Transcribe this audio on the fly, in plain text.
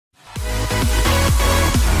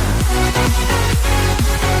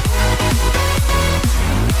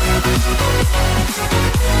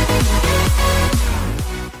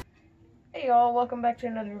welcome back to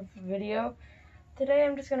another video. Today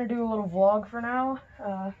I'm just going to do a little vlog for now.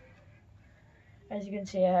 As you can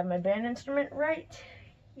see, I have my band instrument right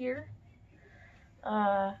here.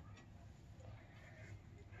 I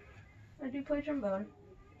do play trombone.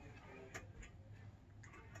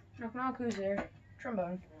 Knock knock, who's there?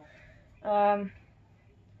 Trombone.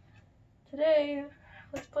 Today,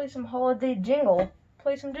 let's play some holiday jingle.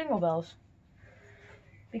 Play some jingle bells.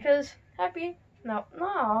 Because not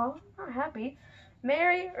happy.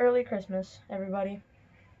 Merry early Christmas, everybody.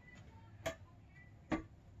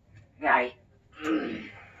 Right.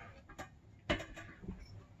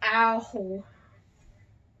 Ow.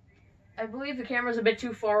 I believe the camera's a bit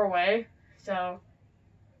too far away, so.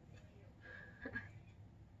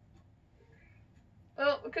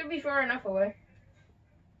 Well, it could be far enough away.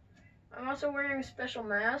 I'm also wearing a special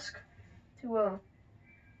mask to,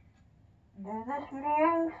 do this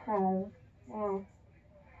video, so,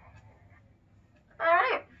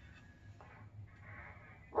 Alright.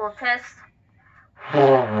 We'll test.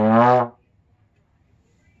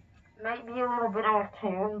 Might be a little bit off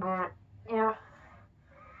tune, but, yeah.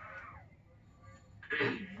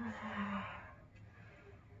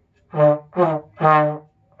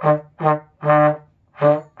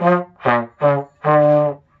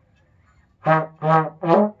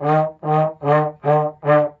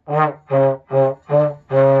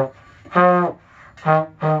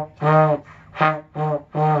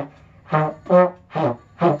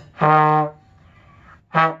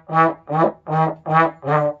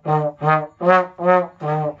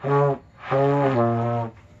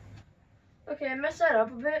 Okay, I messed that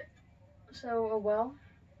up a bit, so, oh well.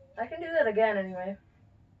 I can do that again anyway.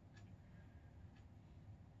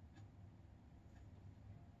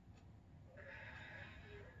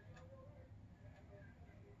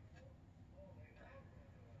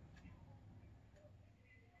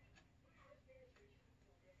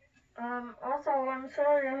 Also, I'm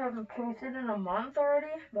sorry I haven't posted in a month already,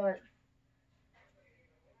 but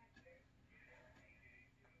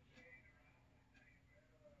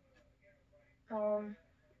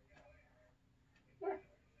yeah.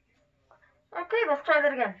 Okay, let's try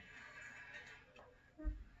that again.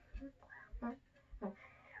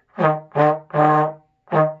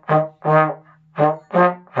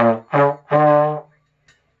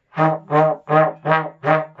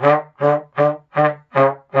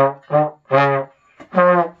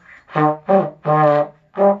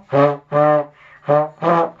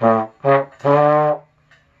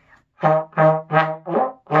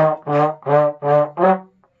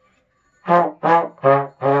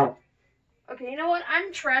 Okay, you know what?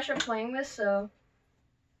 I'm trash at playing this, so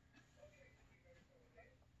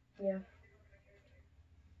yeah.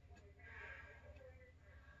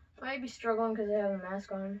 I might be struggling because I have a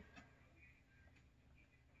mask on.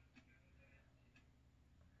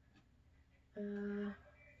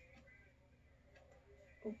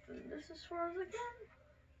 Open this as far as I can.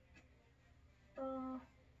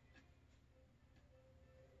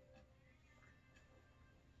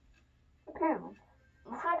 Okay,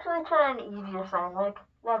 let's actually try an easier song, like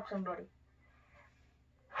Love Somebody.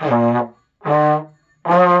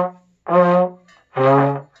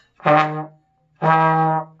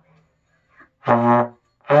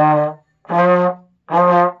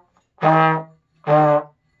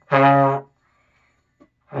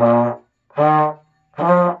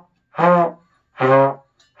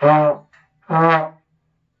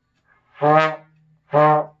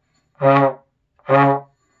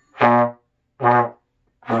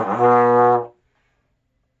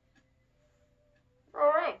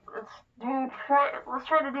 Let's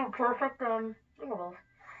try to do perfect jingle bells.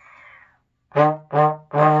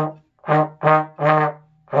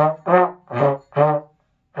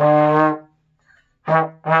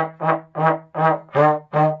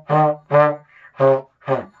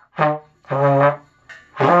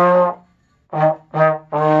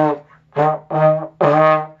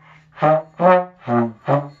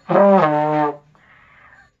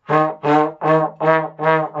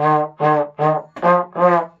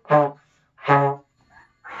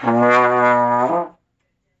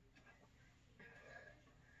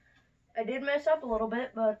 I did mess up a little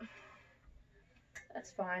bit, but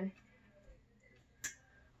that's fine.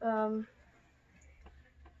 That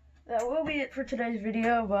will be it for today's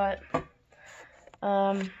video, but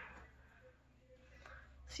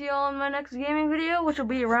see y'all in my next gaming video, which will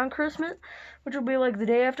be around Christmas, which will be like the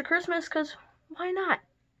day after Christmas, because why not?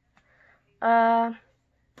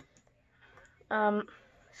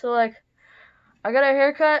 So like, I got a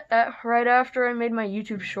haircut right after I made my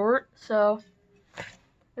YouTube short, so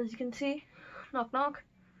as you can see, knock knock.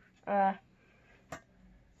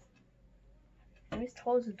 I'm as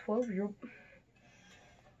tall as a 12-year-old.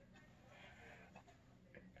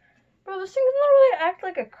 Bro, this thing doesn't really act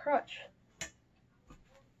like a crutch.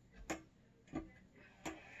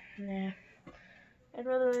 Nah. I'd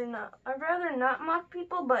rather not mock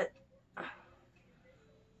people, but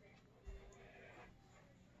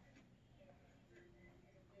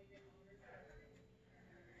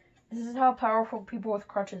this is how powerful people with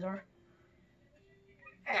crutches are.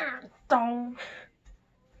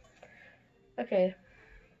 Okay.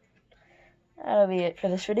 That'll be it for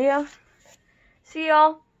this video. See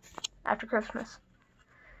y'all after Christmas.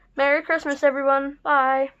 Merry Christmas, everyone.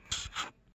 Bye.